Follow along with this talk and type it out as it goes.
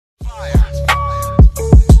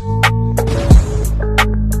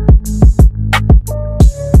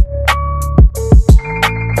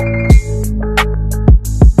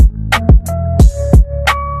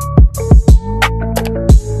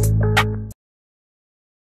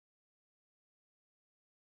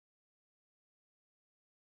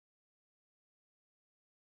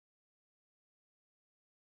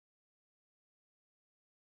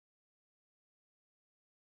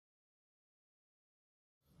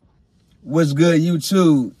What's good,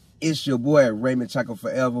 YouTube? It's your boy Raymond Taco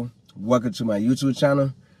Forever. Welcome to my YouTube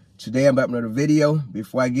channel. Today I'm back with another video.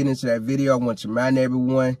 Before I get into that video, I want to remind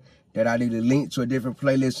everyone that I leave a link to a different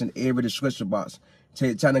playlist in every description box.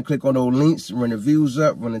 Take time to click on those links, run the views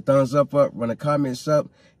up, run the thumbs up, run the comments up,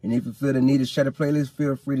 and if you feel the need to share the playlist,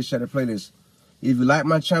 feel free to share the playlist. If you like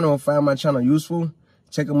my channel or find my channel useful,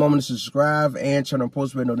 take a moment to subscribe and turn on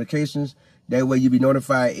post notifications. That way you'll be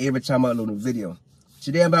notified every time I upload a video.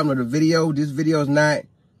 Today I'm about another video. This video is not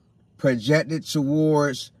projected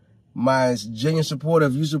towards my genuine support.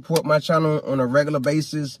 If you support my channel on a regular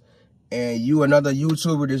basis and you another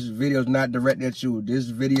YouTuber, this video is not directed at you. This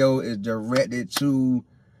video is directed to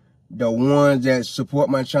the ones that support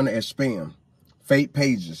my channel as spam. Fake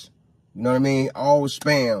pages. You know what I mean? All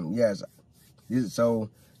spam. Yes. So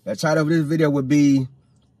the title of this video would be,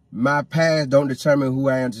 My Past Don't Determine Who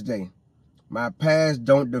I Am Today. My past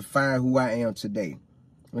don't define who I am today.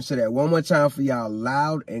 I'm going to say that one more time for y'all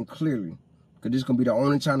loud and clearly, because this is going to be the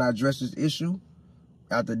only time I address this issue.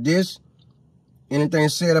 After this, anything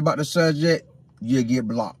said about the subject, you'll get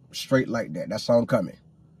blocked. Straight like that. That's how I'm coming.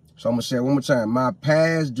 So I'm going to say it one more time. My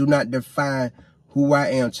past do not define who I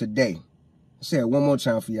am today. I'll say it one more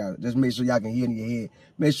time for y'all. Just make sure y'all can hear in your head.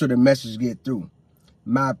 Make sure the message get through.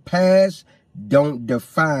 My past don't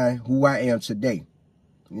define who I am today.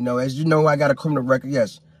 You know, as you know, I got a criminal record.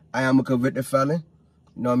 Yes, I am a convicted felon.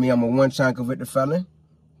 You know what I mean? I'm a one-time convicted felon,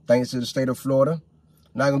 thanks to the state of Florida.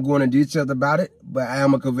 Not going to go into details about it, but I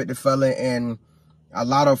am a convicted felon, and a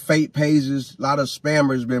lot of fake pages, a lot of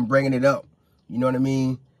spammers been bringing it up. You know what I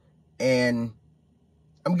mean? And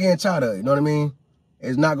I'm getting tired of it. You know what I mean?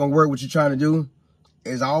 It's not going to work what you're trying to do.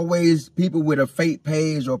 It's always people with a fake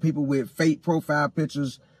page or people with fake profile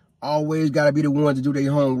pictures always got to be the ones to do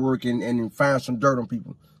their homework and find some dirt on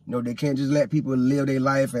people. You know, they can't just let people live their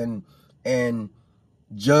life and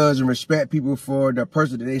judge and respect people for the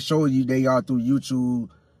person that they show you they are through YouTube.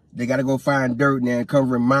 They got to go find dirt and then come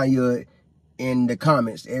remind you in the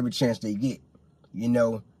comments every chance they get, you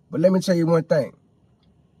know. But let me tell you one thing.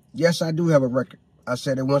 Yes, I do have a record. I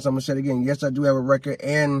said it once, I'm going to say it again. Yes, I do have a record,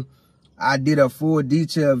 and I did a full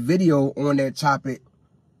detailed video on that topic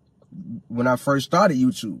when I first started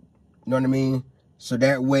YouTube. You know what I mean? So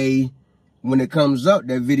that way, when it comes up,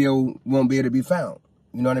 that video won't be able to be found.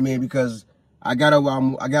 You know what I mean? Because I got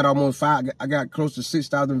close to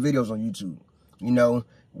 6,000 videos on YouTube. You know,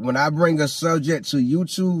 when I bring a subject to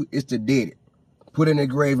YouTube, it's to dead it. Put it in the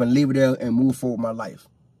grave and leave it there and move forward my life.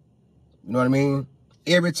 You know what I mean?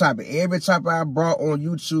 Every topic I brought on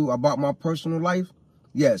YouTube about my personal life,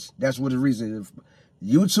 yes, that's what the reason is.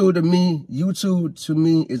 YouTube to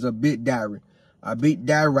me is a big diary. A big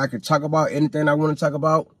diary where I can talk about anything I want to talk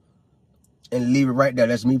about and leave it right there.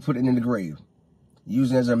 That's me putting it in the grave.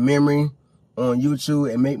 Using it as a memory on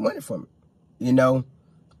YouTube and make money from it, you know.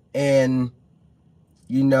 And,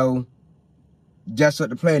 you know, that's what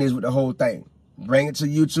the plan is with the whole thing. Bring it to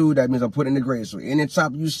YouTube, that means I'm putting it in the grave. So any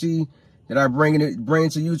topic you see that I bring to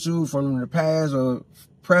YouTube from the past or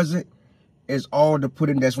present, it's all to put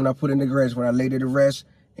in. That's when I put in the grave, when I lay to the rest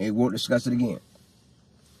and won't discuss it again.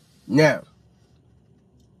 Now,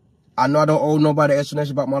 I know I don't owe nobody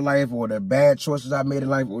explanation about my life or the bad choices I made in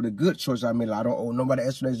life or the good choices I made in life. I don't owe nobody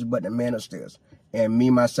explanation but the man upstairs and me,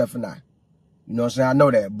 myself, and I. You know what I'm saying? I know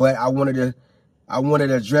that. But I wanted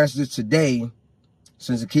to address this today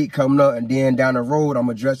since it keep coming up, and then down the road, I'm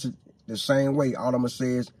going to address it the same way. All I'm going to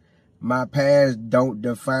say is my past don't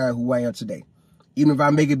define who I am today. Even if I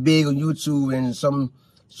make it big on YouTube and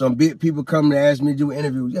some big people come to ask me to do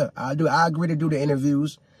interviews, yeah, I do. I agree to do the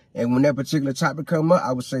interviews. And when that particular topic come up,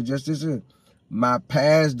 I would say just this is, my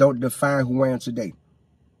past don't define who I am today.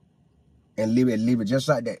 And leave it just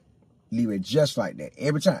like that. Leave it just like that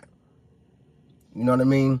every time. You know what I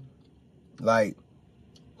mean? Like,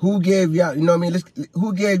 who gave y'all, you know what I mean?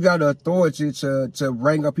 Who gave y'all the authority to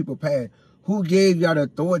bring up people's past? Who gave y'all the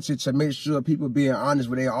authority to make sure people being honest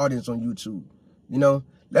with their audience on YouTube? You know,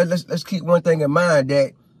 let's keep one thing in mind,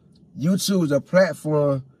 that YouTube is a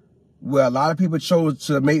platform where a lot of people chose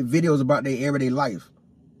to make videos about their everyday life.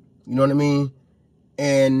 You know what I mean?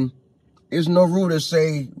 And there's no rule to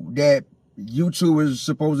say that YouTube is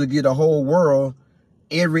supposed to get the whole world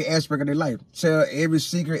every aspect of their life. Tell every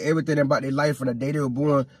secret, everything about their life from the day they were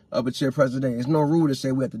born up until present day. There's no rule to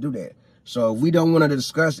say we have to do that. So if we don't want to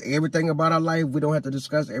discuss everything about our life, we don't have to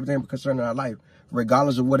discuss everything concerning our life,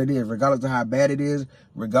 regardless of what it is, regardless of how bad it is,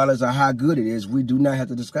 regardless of how good it is. We do not have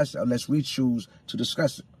to discuss it unless we choose to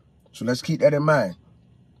discuss it. So let's keep that in mind.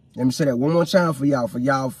 Let me say that one more time for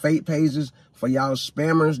y'all fake pages, for y'all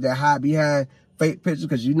spammers that hide behind fake pictures,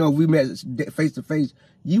 because you know if we met face to face,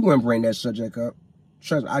 you wouldn't bring that subject up.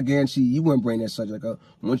 Trust me, I guarantee you wouldn't bring that subject up.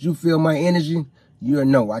 Once you feel my energy, you'll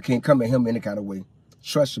know I can't come at him any kind of way.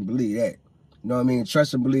 Trust and believe that. You know what I mean?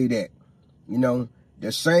 Trust and believe that. You know,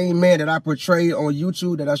 the same man that I portray on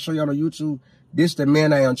YouTube, that I show y'all on YouTube, this the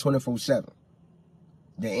man I am 24/7.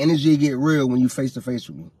 The energy get real when you face to face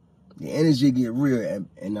with me. The energy get real,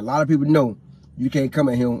 and a lot of people know you can't come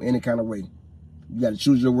at him any kind of way. You got to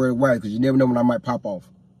choose your word wisely, because you never know when I might pop off.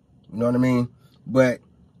 You know what I mean? But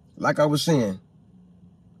like I was saying,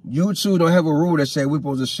 YouTube don't have a rule that says we're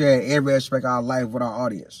supposed to share every aspect of our life with our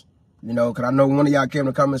audience. You know, because I know one of y'all came in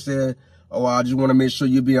the comments and said, oh, I just want to make sure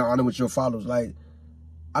you be honest with your followers. Like,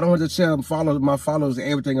 I don't have to tell my followers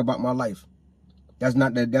everything about my life. That's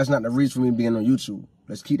not the reason for me being on YouTube.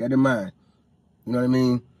 Let's keep that in mind. You know what I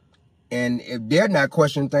mean? And if they're not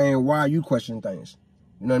questioning things, why are you questioning things?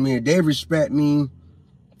 You know what I mean? If they respect me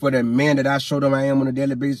for the man that I show them I am on a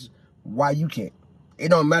daily basis, why you can't? It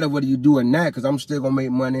don't matter whether you do or not, because I'm still going to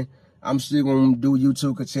make money. I'm still going to do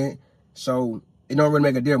YouTube content. So it don't really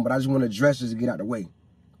make a difference, but I just want to address this and get out the way.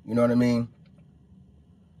 You know what I mean?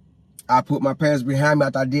 I put my past behind me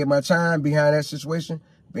after I did my time behind that situation,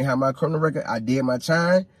 behind my criminal record. I did my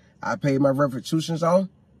time. I paid my restitutions off,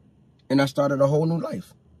 and I started a whole new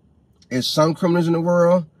life. There's some criminals in the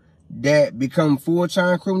world that become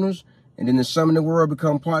full-time criminals, and then there's some in the world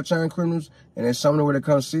become part-time criminals, and there's some in the world that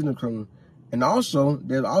become seasonal criminals. And also,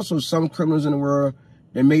 there's also some criminals in the world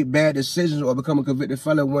that make bad decisions or become a convicted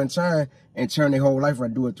felon one time and turn their whole life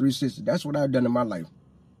around, do a 360. That's what I've done in my life.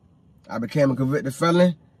 I became a convicted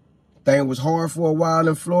felon. Thing was hard for a while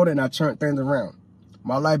in Florida, and I turned things around.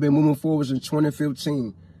 My life been moving forward since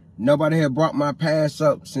 2015. Nobody had brought my past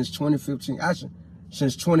up since 2015. Actually,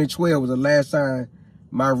 since 2012 was the last time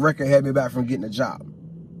my record had me back from getting a job.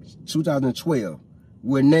 2012.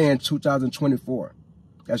 We're now in 2024.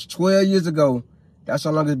 That's 12 years ago. That's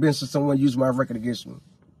how long it's been since someone used my record against me.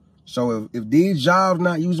 So if these jobs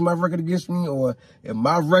not using my record against me, or if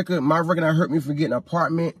my record not hurt me from getting an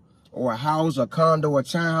apartment or a house, a condo, or a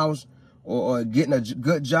townhouse, or getting a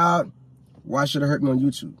good job, why should it hurt me on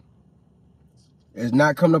YouTube? It's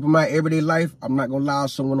not coming up in my everyday life. I'm not going to allow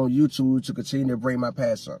someone on YouTube to continue to bring my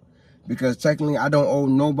past up. Because technically, I don't owe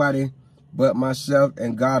nobody but myself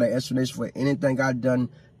and God an explanation for anything I've done,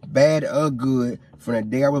 bad or good, from the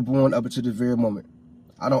day I was born up until the very moment.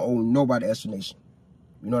 I don't owe nobody an explanation.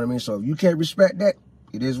 You know what I mean? So if you can't respect that,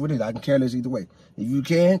 it is what it is. I can care less either way. If you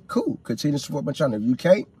can, cool. Continue to support my channel. If you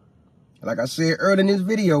can't, like I said earlier in this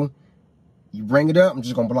video, you bring it up, I'm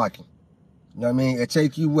just going to block you. You know what I mean? It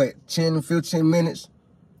take you, what, 10, 15 minutes,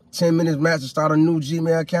 10 minutes max to start a new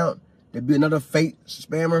Gmail account. There'll be another fake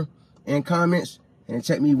spammer in comments, and it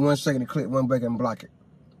take me 1 second to click one button and block it.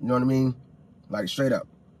 You know what I mean? Like, straight up.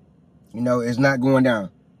 You know, it's not going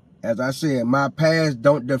down. As I said, my past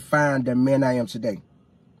don't define the man I am today.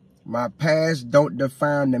 My past don't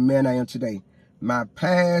define the man I am today. My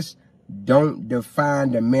past don't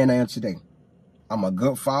define the man I am today. I'm a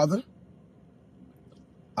good father.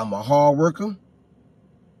 I'm a hard worker.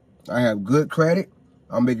 I have good credit.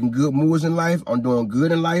 I'm making good moves in life. I'm doing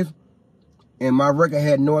good in life. And my record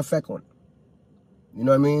had no effect on it. You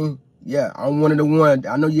know what I mean? Yeah, I'm one of the ones,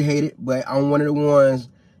 I know you hate it, but I'm one of the ones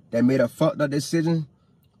that made a fucked up decision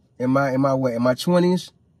in my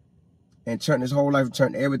 20s, and turned this whole life,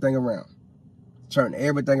 turned everything around. Turned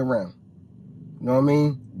everything around. You know what I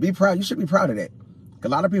mean? Be proud. You should be proud of that. A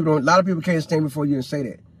lot of people can't stand before you and say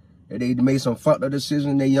that they made some fucked up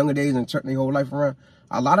decisions in their younger days and turned their whole life around.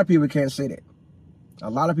 A lot of people can't say that. A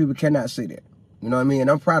lot of people cannot say that. You know what I mean? And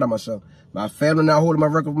I'm proud of myself. My family not holding my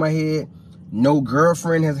record over my head. No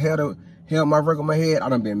girlfriend has held my record over my head. I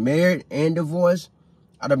done been married and divorced.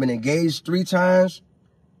 I done been engaged 3 times.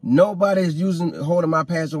 Nobody is holding my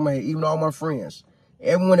past over my head, even all my friends.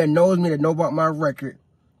 Everyone that knows me, that know about my record,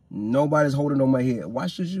 nobody's holding on my head. Why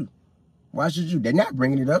should you? Why should you? They're not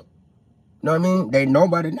bringing it up. You know what I mean?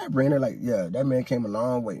 Nobody not bringing it. Like, yeah, that man came a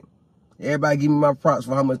long way. Everybody give me my props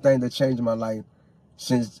for how much things that changed in my life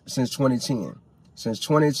since 2010. Since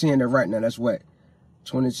 2010 to right now, that's what?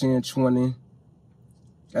 2010, 20.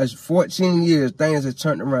 That's 14 years. Things have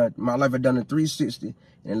turned around. My life had done a 360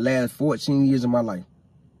 in the last 14 years of my life.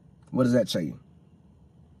 What does that tell you?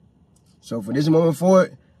 So for this moment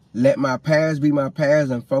forward, let my past be my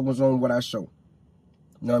past and focus on what I show.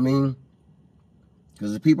 You know what I mean?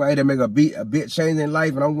 Because the people out here that make a big change in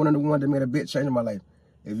life, and I'm one of the ones that made a big change in my life.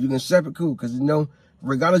 If you can accept it, cool. Because, you know,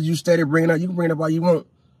 regardless you steady bringing it up, you can bring it up all you want.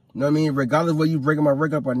 You know what I mean? Regardless of whether you bringing my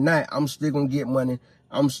record up or not, I'm still going to get money.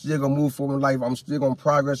 I'm still going to move forward in life. I'm still going to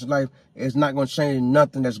progress in life. It's not going to change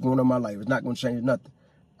nothing that's going on in my life. It's not going to change nothing.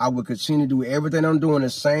 I will continue to do everything I'm doing the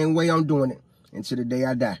same way I'm doing it until the day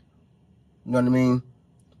I die. You know what I mean?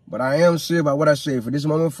 But I am serious about what I say. For this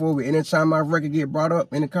moment forward, anytime my record get brought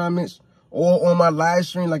up in the comments or on my live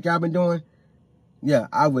stream like y'all been doing, yeah,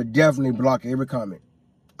 I would definitely block every comment.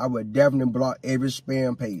 I would definitely block every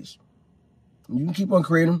spam page. You can keep on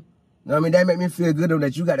creating. You know what I mean? That make me feel good though,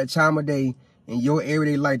 that you got the time of day in your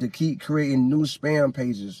everyday life to keep creating new spam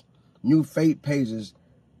pages, new fake pages,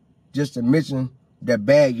 just to mention the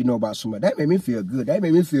bad you know about somebody. That made me feel good. That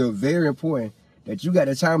made me feel very important that you got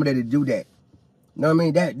the time of day to do that. You know what I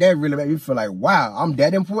mean? That really made me feel like, wow, I'm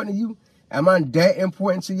that important to you? Am I that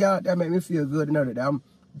important to y'all? That made me feel good to know that I'm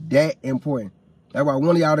that important. That's why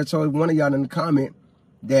one of y'all told one of y'all in the comment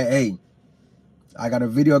that, hey, I got a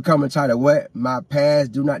video coming titled, "What? My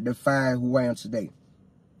past do not define who I am today."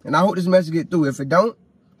 And I hope this message get through. If it don't,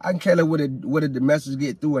 I can care less whether the message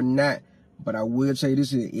get through or not. But I will tell you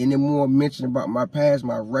this here, any more mention about my past,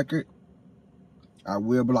 my record, I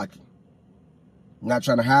will block you. I'm not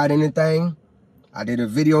trying to hide anything. I did a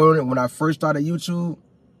video on it when I first started YouTube.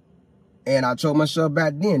 And I told myself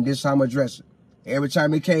back then, this is how I'm address it. Every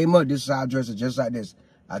time it came up, this is how I address it, just like this.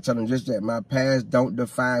 I tell them just that. My past don't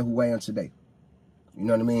define who I am today. You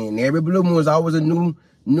know what I mean? And every blue moon is always a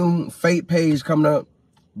new fake page coming up,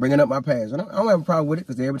 bringing up my past. And I don't have a problem with it,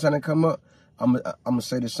 because every time it come up, I'm going to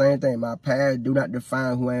say the same thing. My past do not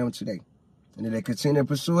define who I am today. And if they continue to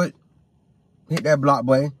pursue it, hit that block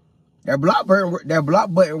button. That block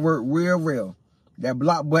button worked real well. That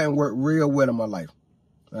block button worked real well in my life.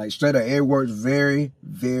 Like, straight up, it works very,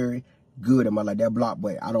 very good in my life. That block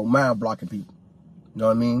button. I don't mind blocking people. You know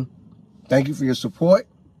what I mean? Thank you for your support.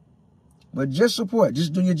 But just support.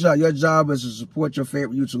 Just do your job. Your job is to support your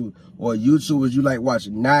favorite YouTube or YouTubers you like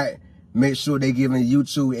watching. Not make sure they're giving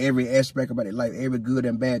YouTube every aspect about their life, every good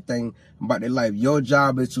and bad thing about their life. Your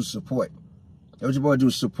job is to support. That's what you're supposed to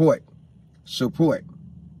do. Support. Support.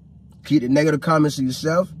 Keep the negative comments to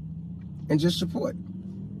yourself and just support.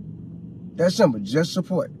 That's simple. Just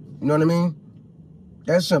support. You know what I mean?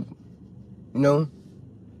 That's simple. You know?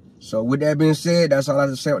 So with that being said, that's all I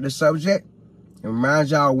have to say about this subject. And remind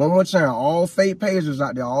y'all one more time, all fake pages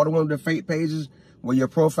out there, all the ones with the fake pages where your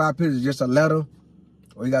profile picture is just a letter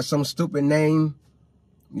or you got some stupid name.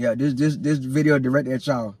 Yeah, this video directed at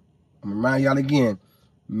y'all. I'm gonna remind y'all again,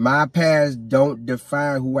 my past don't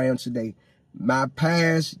define who I am today. My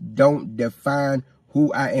past don't define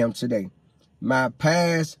who I am today. My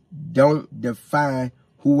past don't define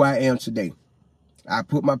who I am today. I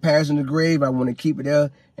put my past in the grave. I want to keep it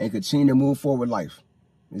there and continue to move forward with life.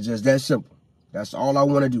 It's just that simple. That's all I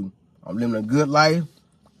want to do. I'm living a good life.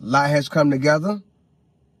 A lot has come together.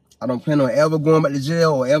 I don't plan on ever going back to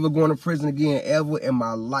jail or ever going to prison again ever in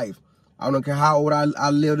my life. I don't care how old I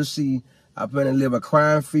live to see. I plan to live a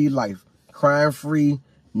crime-free life. Crime-free,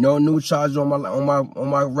 no new charges on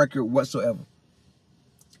my record whatsoever.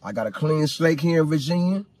 I got a clean slate here in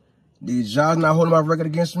Virginia. The judge not holding my record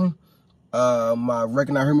against me. My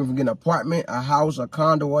record not hurt me from getting an apartment, a house, a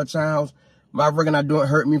condo, or a townhouse. My record not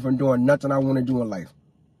hurt me from doing nothing I want to do in life.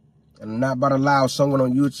 And I'm not about to allow someone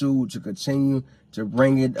on YouTube to continue to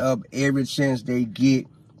bring it up every chance they get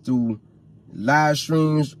through live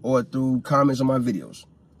streams or through comments on my videos.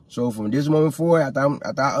 So from this moment forward, after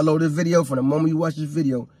I upload this video, from the moment you watch this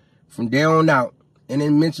video, from there on out, and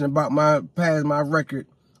then mention about my past, my record,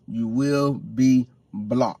 you will be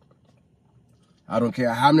blocked. I don't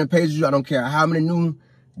care how many pages I don't care how many new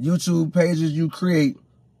YouTube pages you create.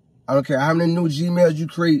 I don't care how many new Gmails you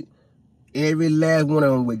create. Every last one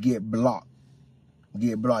of them will get blocked.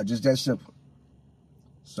 Get blocked. Just that simple.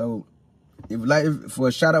 So, if you like for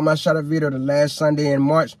a shout out my shout out video the last Sunday in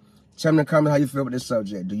March, tell me in the comments how you feel about this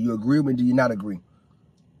subject. Do you agree with me? Do you not agree?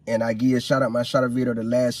 And I give you a shout out my shout out video the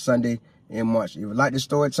last Sunday in March. If you like the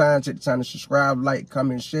story time, take the time to subscribe, like,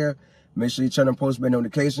 comment, and share. Make sure you turn on post bell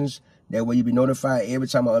notifications. That way you'll be notified every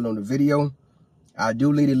time I upload a video. I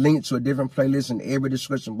do leave a link to a different playlist in every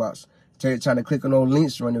description box. Take the time to click on those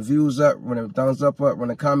links, run the views up, run the thumbs up, run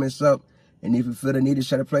the comments up. And if you feel the need to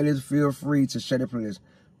share the playlist, feel free to share the playlist.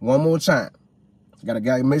 One more time.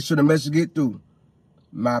 Gotta make sure the message get through.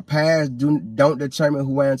 My past don't determine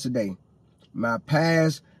who I am today. My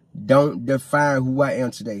past don't define who I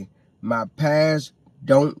am today. My past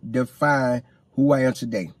don't define who I am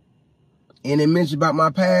today. Any mention about my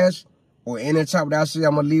past or any topic that I say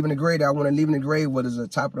I'm going to leave in the grave, that I want to leave in the grave, whether it's a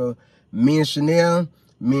topic of me and Chanel,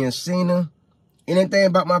 me and Cena, anything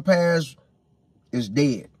about my past is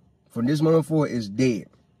dead. From this moment forward, it's dead.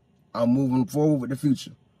 I'm moving forward with the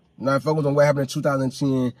future. I'm not focused on what happened in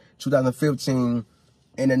 2010, 2015,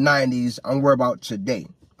 in the 90s. I'm worried about today.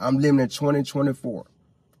 I'm living in 2024.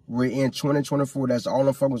 We're in 2024. That's all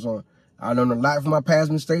I'm focused on. I learned a lot from my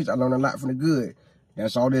past mistakes. I learned a lot from the good.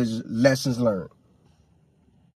 That's all there's lessons learned.